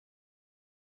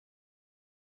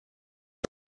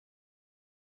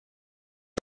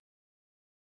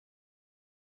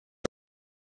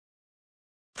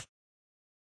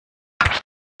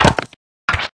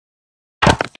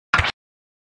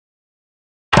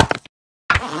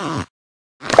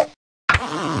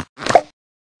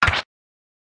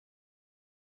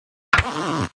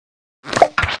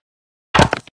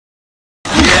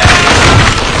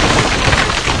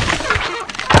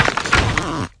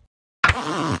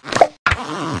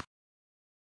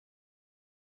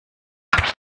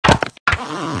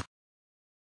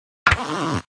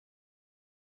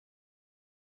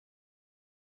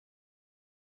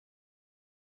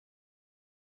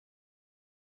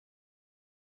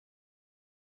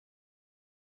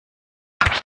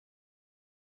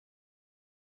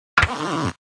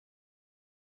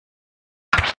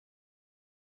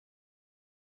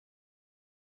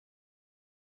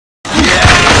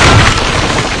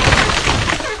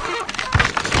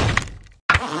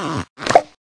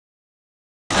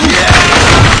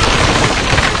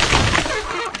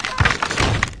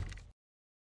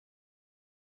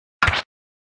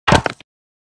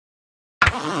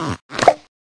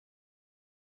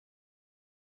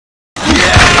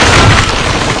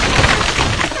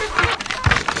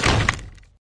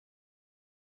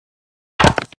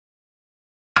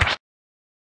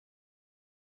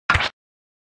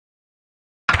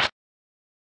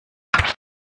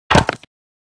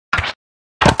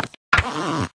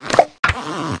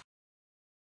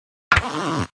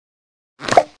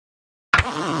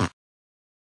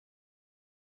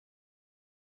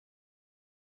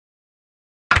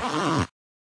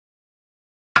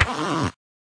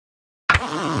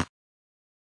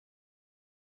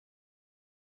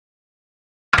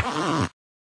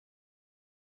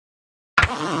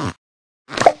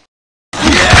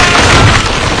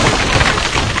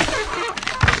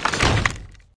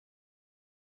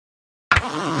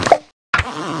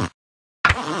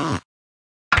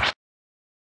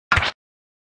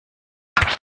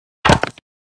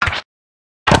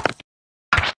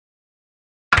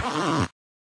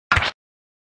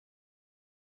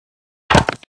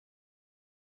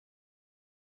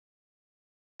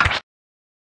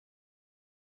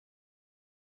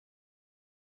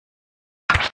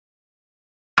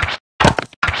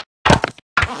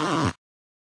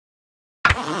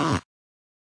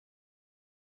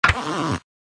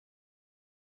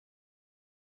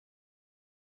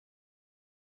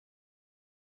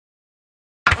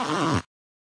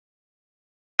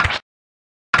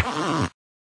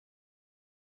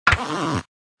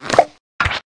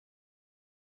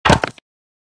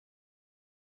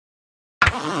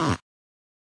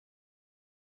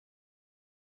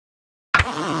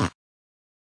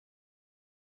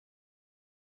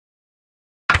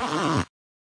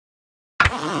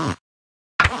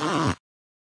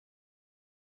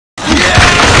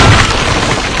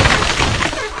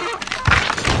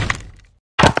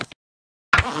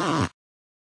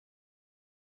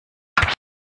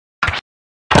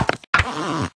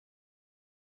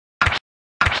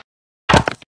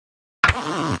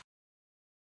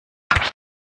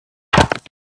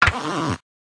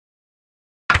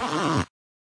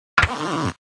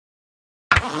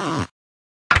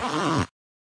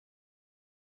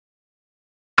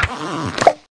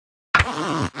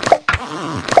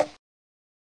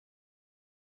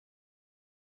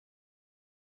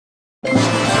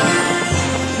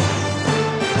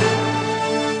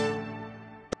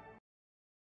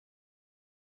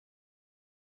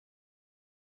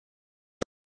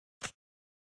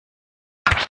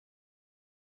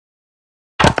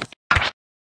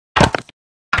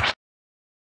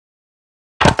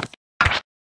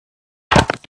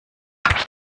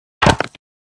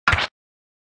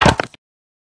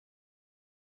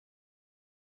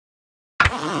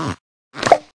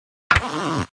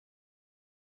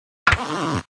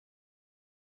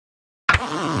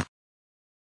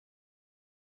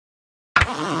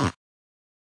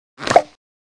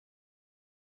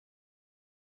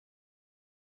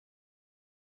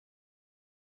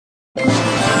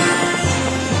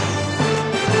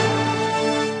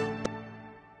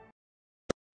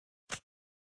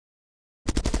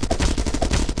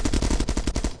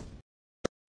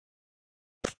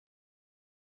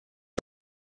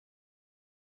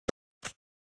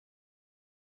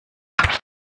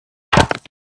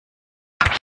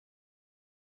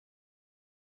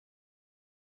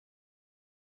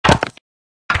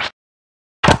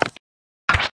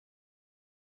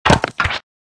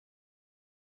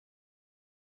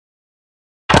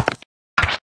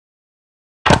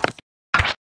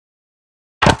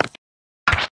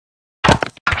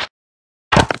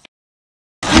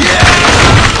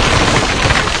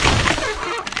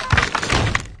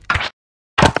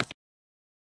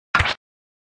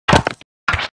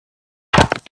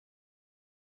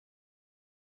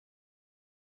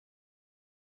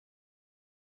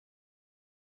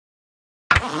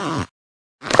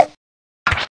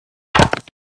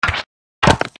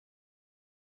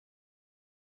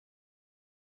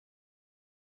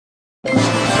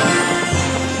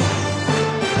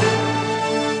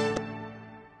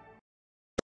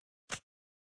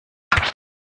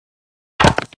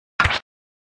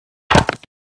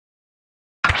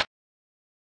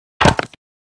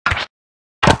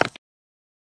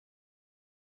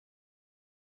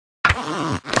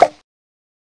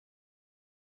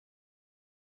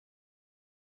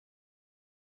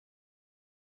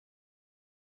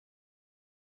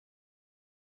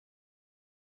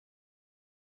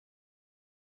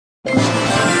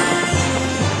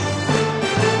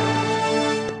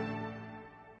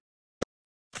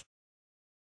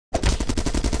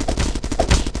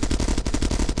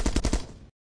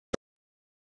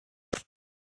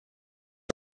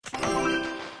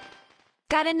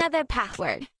Got another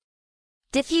password.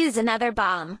 Defuse another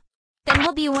bomb. Then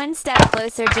we'll be one step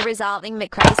closer to resolving the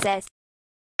crisis.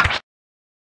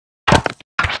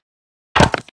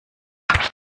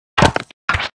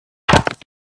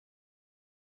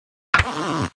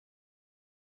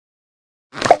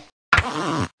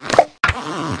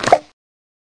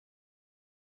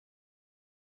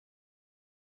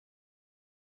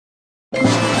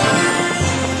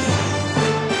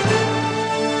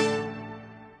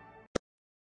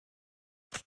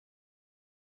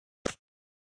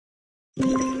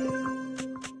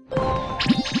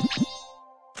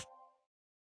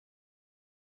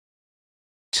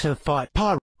 To fight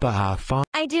pirate.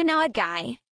 I do know a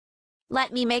guy.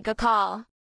 Let me make a call.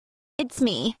 It's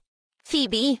me,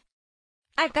 Phoebe.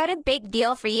 I've got a big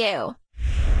deal for you.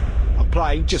 A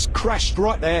plane just crashed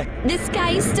right there. This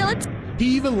guy is still at...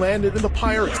 He even landed in the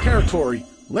pirates' territory.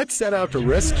 Let's set out to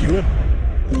rescue him.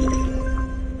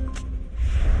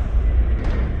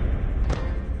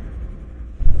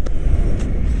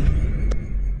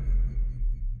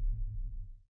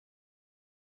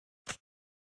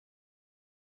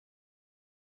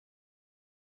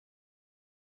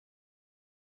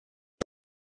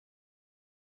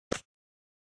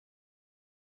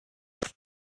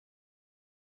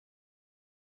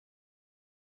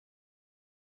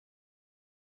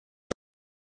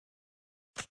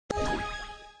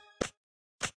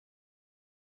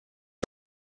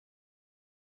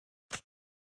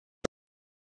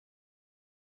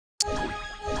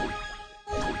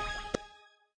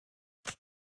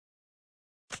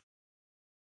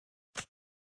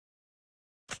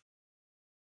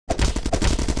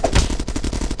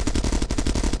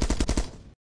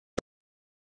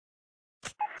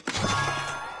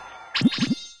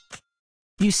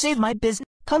 You saved my business.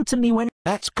 Come to me when...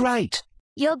 That's great.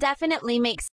 You'll definitely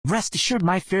make... Rest assured,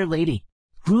 my fair lady.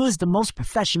 Rue is the most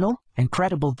professional and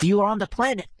credible dealer on the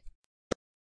planet.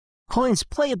 Coins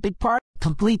play a big part.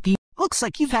 Complete the... Looks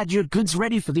like you've had your goods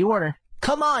ready for the order.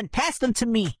 Come on, pass them to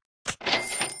me.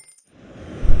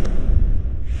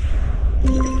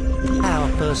 Our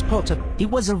first potter.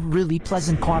 It was a really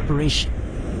pleasant cooperation.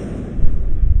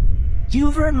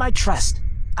 You've earned my trust.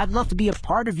 I'd love to be a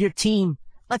part of your team.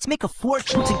 Let's make a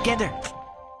fortune together.